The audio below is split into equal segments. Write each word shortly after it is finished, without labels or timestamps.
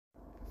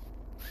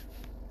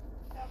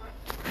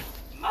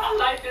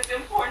life is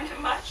important to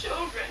my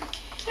children.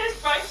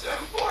 His rights are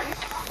important.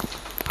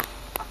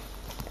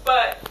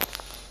 But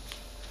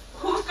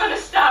who's going to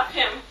stop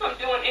him from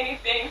doing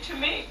anything to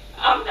me?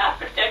 I'm not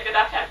protected.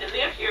 I have to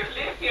live here,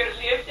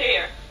 live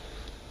there.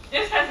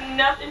 This has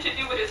nothing to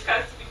do with his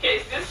custody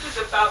case. This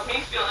is about me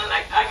feeling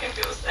like I can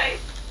feel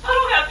safe. I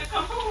don't have to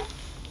come home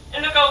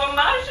and look over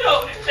my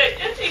shoulder and say,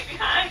 is he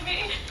behind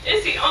me?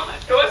 Is he on my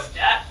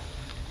doorstep?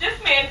 This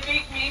man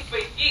beat me for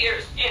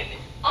years, and the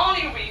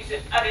only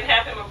reason I didn't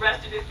have him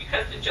arrested is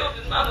because the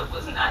children's mother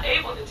was not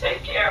able to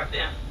take care of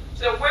them.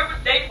 So where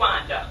would they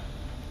wind up?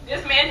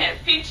 This man had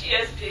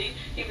PTSD.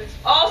 He was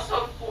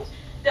also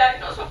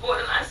diagnosed with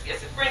borderline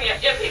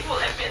schizophrenia, and people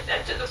admit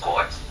that to the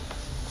courts.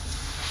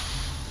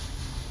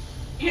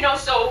 You know,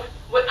 so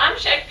when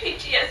unchecked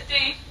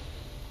PTSD,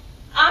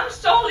 I'm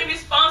solely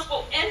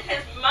responsible in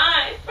his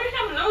mind for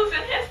him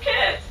losing his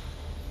kids.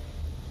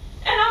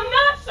 And I'm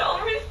not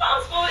solely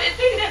responsible if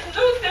he didn't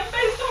lose them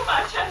based on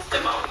my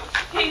testimony.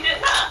 He did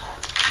not.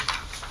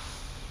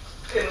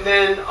 And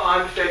then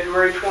on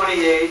February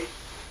 28th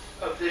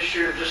of this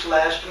year, just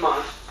last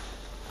month,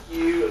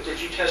 did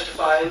you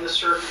testify in the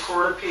circuit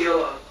court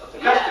appeal of the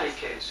custody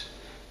case?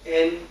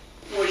 And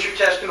was your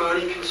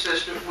testimony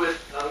consistent with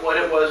what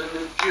it was in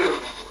the juvenile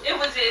court? It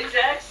was the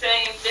exact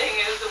same thing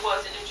as it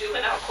was in the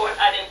juvenile court.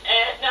 I didn't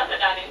add nothing.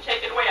 I didn't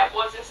take it away. I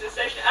wasn't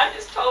sensational. I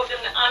just told them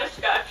the honest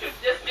to God truth.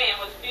 This man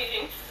was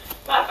beating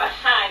my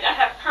behind. I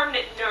have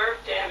permanent nerve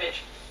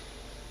damage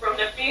from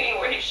the beating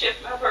where he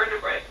shifted my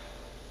vertebrae.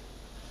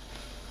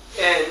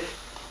 And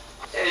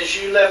as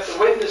you left the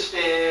witness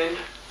stand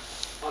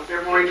on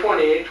February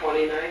 28,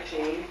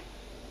 2019,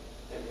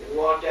 and you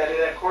walked out of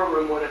that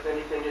courtroom, what, if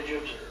anything, did you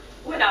observe?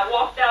 When I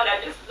walked out,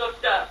 I just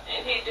looked up,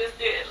 and he just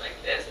did it like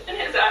this. And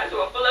his eyes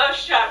were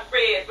bloodshot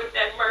red with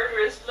that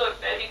murderous look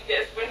that he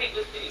did when he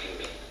was beating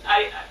me.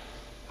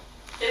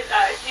 His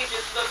eyes, he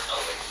just looked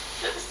over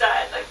to the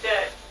side like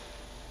that.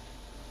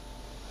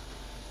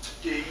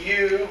 Do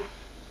you,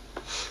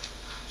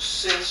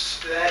 since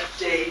that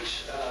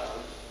date,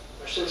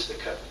 or since the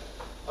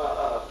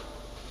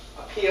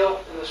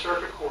appeal in the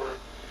circuit court,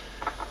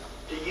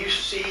 do you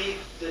see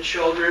the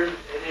children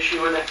at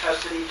issue in that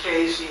custody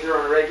case either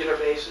on a regular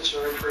basis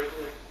or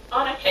infrequently?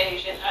 On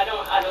occasion, I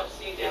don't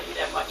see them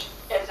that much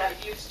as I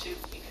used to,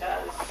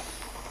 because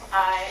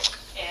I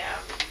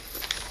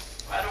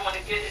don't want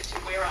to get it to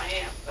where I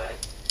am, but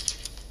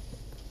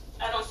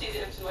I don't see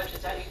them as much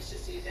as I used to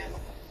see them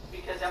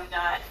because I'm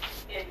not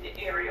in the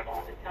area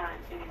all the time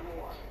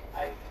anymore.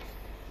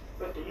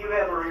 But do you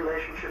have a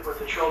relationship with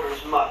the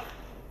children's mother?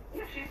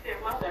 Yeah, she's their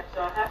mother,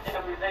 so I have to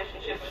have a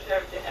relationship with her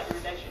to have a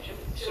relationship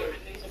with the children.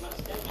 These are my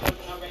stepchildren.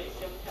 I raised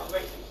them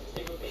since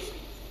they were babies.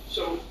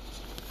 So,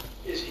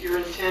 is it your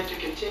intent to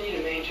continue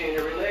to maintain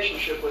a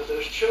relationship with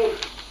those children?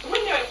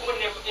 When they're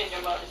in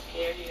their mother's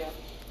care, yeah.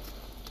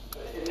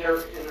 In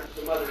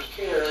the mother's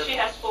care. She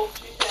has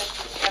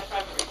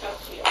primary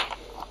custody.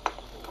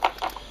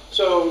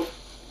 So,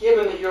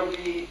 given that you'll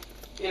be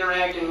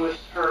interacting with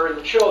her and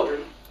the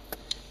children,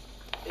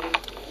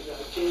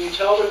 can you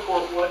tell the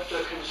court what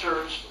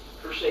concerns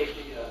her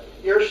safety,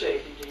 your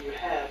safety, do you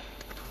have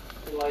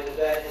in light of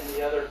that and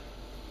the other?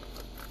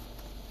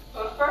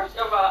 Well, first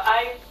of all,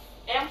 I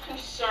am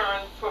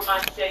concerned for my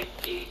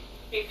safety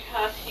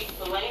because he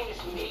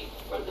blames me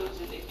for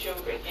losing the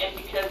children and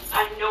because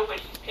I know what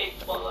he's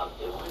capable of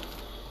doing.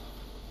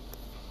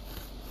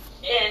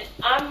 And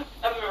I'm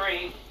a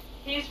Marine.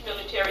 He's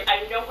military.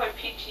 I know what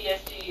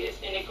PTSD is,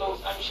 and it goes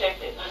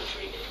unchecked and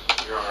untreated.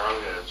 Your Honor, I'm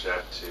going to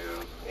object to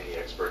any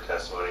expert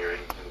testimony or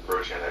any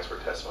encroaching on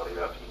expert testimony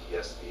about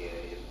PTSD and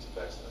any of its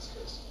effects in this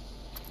case.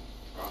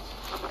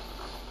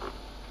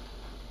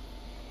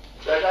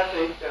 Judge, I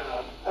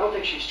don't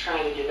think she's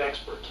trying to give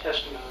expert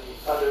testimony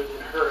other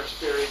than her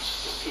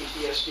experience with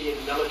PTSD in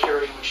the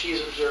military and what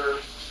she's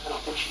observed. I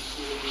don't think she's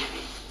giving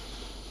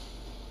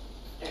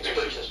any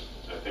expert testimony.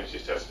 I think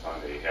she's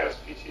testifying that he has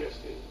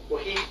PTSD.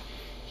 Well, he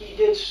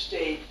did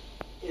state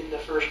in the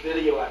first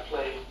video I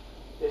played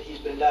that he's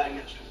been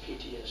diagnosed with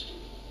PTSD.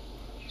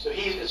 So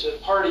it's a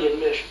party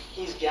admission.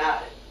 He's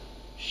got it.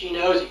 She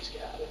knows he's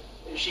got it.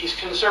 And she's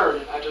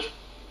concerned. And I just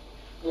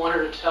want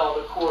her to tell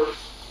the court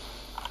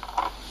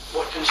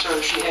what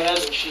concerns she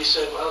has. And she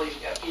said, well, he's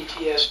got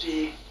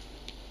PTSD.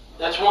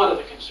 That's one of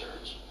the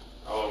concerns.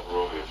 I'll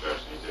overrule the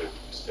objection. He did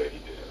state he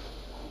did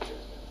have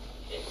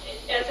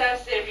PTSD. As I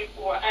said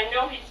before, I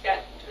know he's got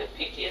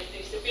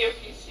PTSD, severe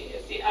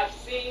PTSD. I've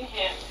seen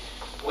him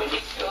when he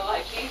feels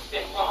like he's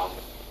been wrong.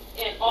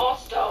 And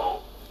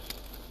also,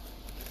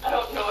 I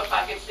don't know if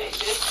I can say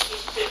this,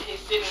 he's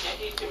sitting there,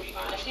 he can be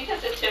honest. He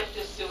has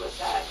attempted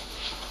suicide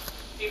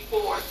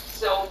before.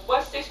 So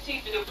what's the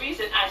teeth? The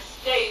reason I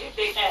stayed, if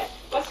they ask,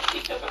 what's the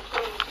teeth of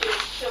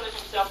killing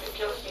himself and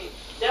killing me?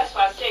 That's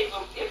why I stayed.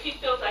 But if he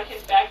feels like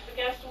his back's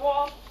against the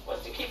wall,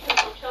 what's to keep him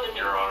from killing me?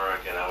 Your Honor,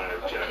 again, I'm going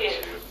to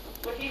object to.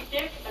 But he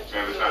did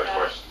There's not a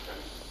question.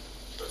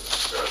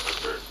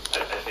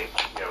 I think,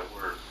 we've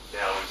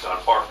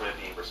gone far from it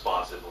being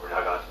responsive. We're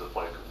now gotten to the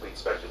point of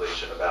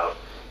speculation about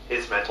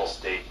his mental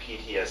state,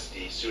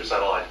 PTSD,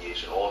 suicidal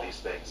ideation, all of these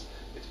things.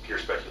 It's pure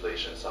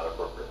speculation. It's not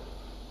appropriate.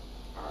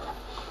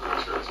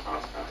 What's your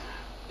response, counsel?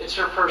 It's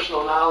her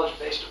personal knowledge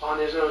based upon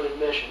his own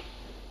admission.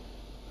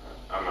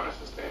 I'm going to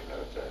sustain that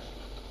objection.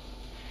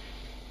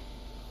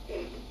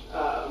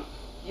 And,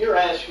 you're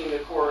asking the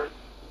court,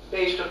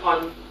 based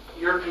upon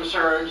your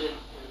concerns and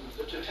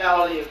the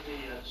totality of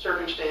the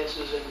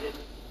circumstances and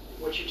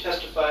what you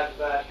testified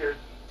about here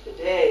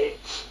today,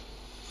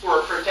 for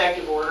a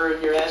protective order,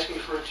 and you're asking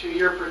for a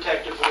 2-year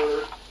protective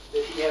order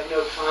that he have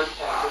no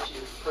contact with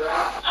you,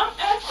 correct? I'm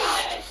asking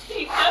that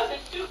he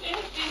doesn't do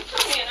anything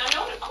for me, and I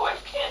know the court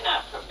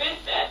cannot prevent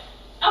that.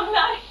 I'm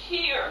not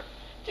here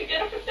to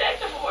get a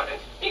protective order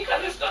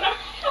because it's going to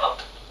help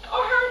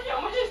or hurt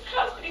him with his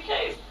custody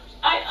case.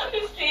 I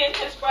understand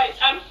his rights.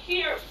 I'm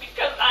here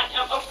because I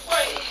am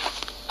afraid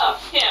of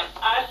him.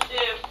 I'm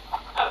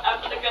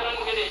going to get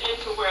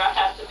into where I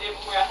have to live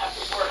and where I have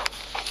to work,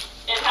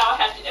 and how I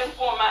have to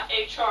inform my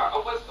HR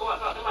of what's going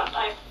on in my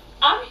life.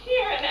 I'm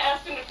here and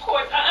asking the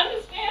courts. I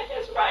understand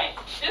his rights.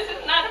 This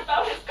is not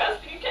about his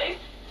custody case.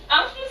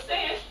 I'm just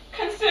saying,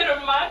 consider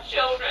my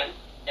children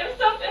if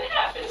something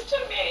happens to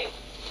me.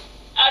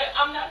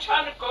 I'm not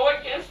trying to go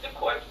against the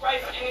court's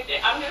right or anything.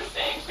 I'm just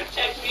saying,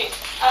 protect me.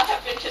 I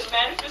have been to the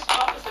manager's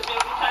office a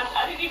million times.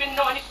 I didn't even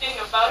know anything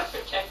about a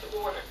protective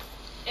order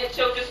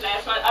until just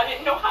last month. I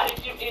didn't know how to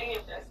do any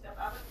of that stuff.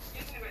 I was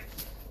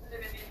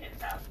living in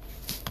his house.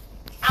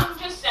 I'm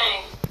just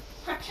saying,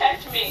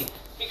 protect me,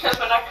 because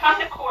when I come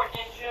to court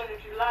in June or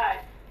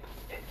July,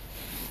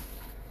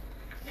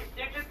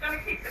 they're just going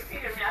to keep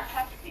subpoenaing me. I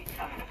have to keep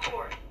coming to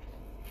court.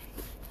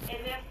 And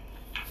then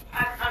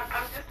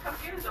I'm just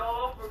confused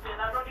all over again.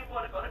 I don't even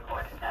want to go to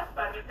court and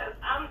testify because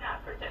I'm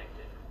not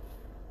protected.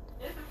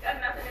 This has got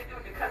nothing to do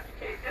with the custody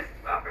case. This is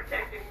about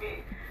protecting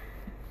me.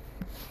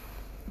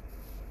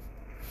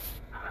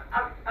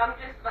 I'm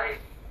just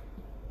like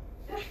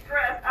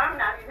distressed. I'm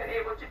not even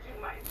able to do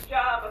my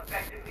job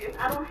effectively. And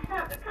I don't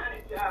have the kind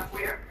of job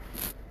where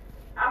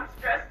I'm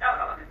stressed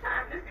out all the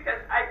time just because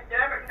I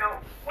never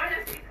know when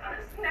is he going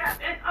to snap.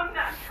 And I'm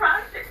not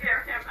trying to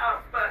air him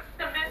out, but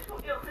the mental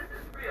illness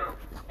is real.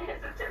 And his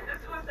attempt to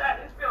suicide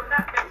is real,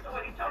 not based on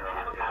what he told me. I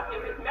have a copy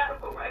of his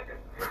medical record.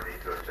 We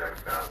need to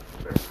object without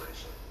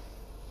speculation.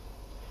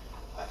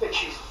 I think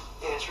she's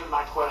answered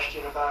my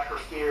question about her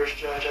fears,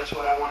 Judge. That's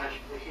what I wanted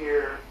you to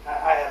hear.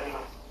 I have no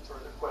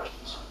further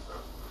questions.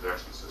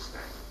 Objection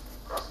sustained.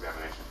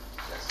 Cross-examination.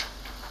 Yes.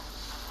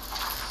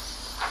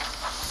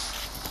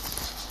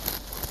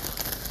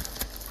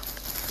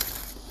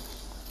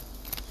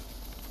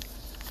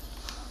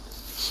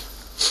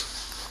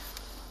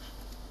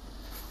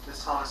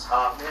 Ms. Thomas, may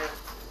I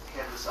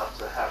hand this up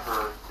to have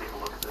her take a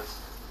look at this?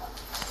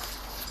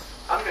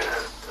 I'm going to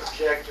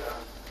object.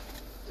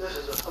 This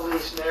is a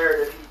police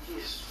narrative.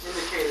 He's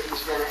indicated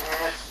he's going to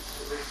ask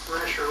to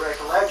refresh her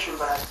recollection,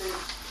 but I think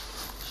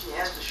she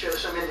has to show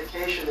some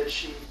indication that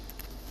she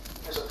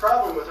has a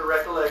problem with her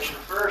recollection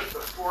first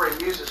before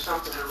he uses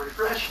something to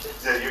refresh it.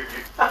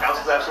 Yeah,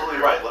 counsel's absolutely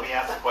right. Let me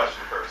ask the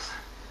question first.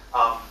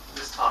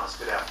 Ms. Thomas,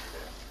 good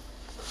afternoon.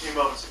 A few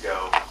moments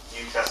ago,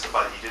 you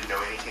testified that you didn't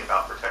know anything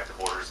about protective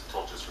orders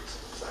until just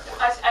recently. Is that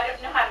correct? I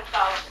didn't know how to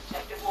file a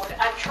protective order.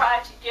 I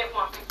tried to get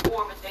one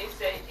before, but they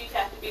said he'd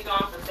have to be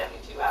gone for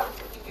 72 hours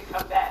so he could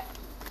come back.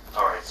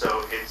 All right,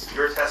 so it's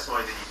your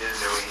testimony that you didn't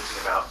know anything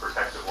about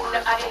protective orders.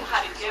 No, I didn't know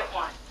how to get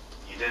one.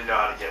 You didn't know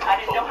how to get one. I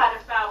didn't know how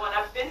to file one.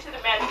 I've been to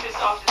the magistrate's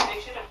office.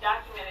 They should have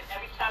documented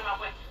every time I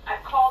went. I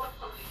called the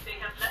police. They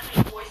have left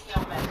me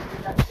voicemail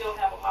messages. I still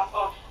have on my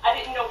phone. I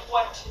didn't know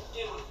what to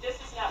do. This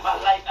is not my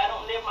life. I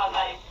don't live my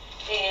life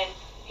and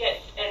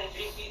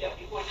be beat up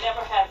before.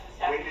 Never has this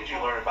happened. When did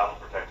you learn about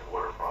the protective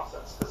order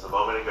process? Because a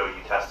moment ago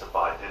you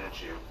testified,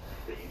 didn't you,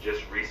 that you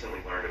just recently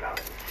learned about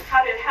it?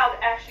 How to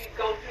actually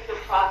go through the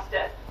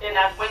process, and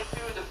I went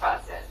through the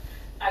process.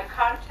 I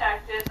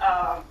contacted,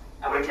 I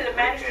went to the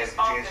magistrate's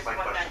office Could you answer my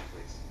one question, night.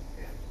 please?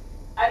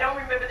 Yeah. I don't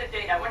remember the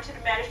date. I went to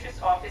the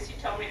magistrate's office. He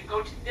told me to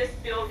go to this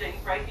building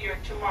right here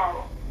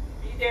tomorrow.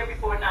 Be there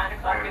before 9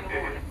 o'clock in the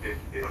morning. If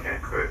you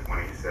could,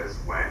 when he says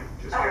when,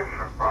 just give him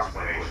an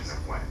approximation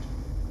of when.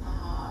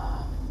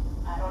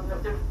 I don't know.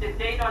 The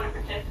date on the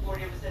protective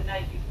order was the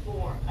night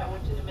before. I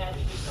went to the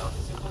magistrate's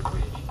office in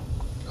Woodbridge.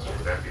 So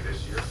would that be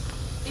this year?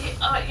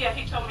 Yeah,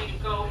 he told me to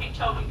go. He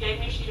gave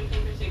me a sheet of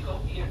paper and said, go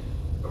here.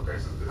 Okay,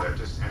 so did that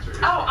just answer your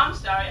Oh, question? I'm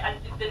sorry.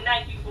 The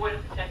night before the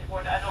protective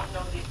order, I don't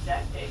know the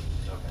exact date.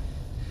 Okay.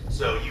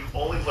 So you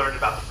only learned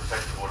about the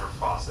protective order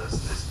process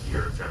this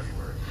year,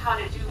 February. How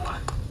to do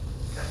one.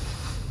 Okay.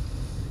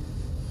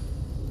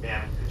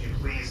 Ma'am, could you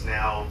please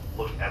now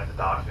look at the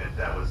document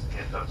that was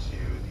handed up to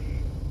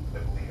the,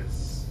 I believe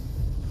it's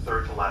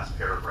third to last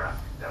paragraph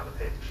down the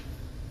page.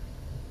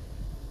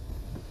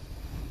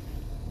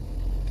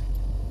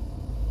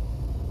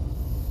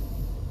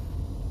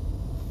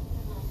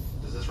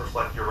 Does this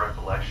reflect your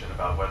recollection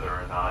about whether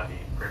or not the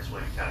Prince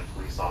William County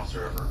police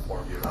officer ever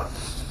informed you about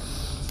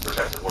the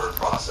protective order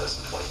process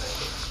in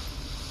 2019?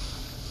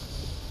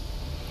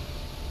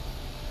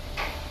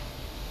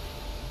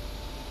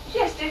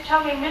 Yes, they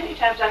told me many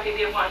times I could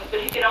get one,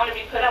 but he could only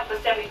be put up for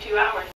 72 hours.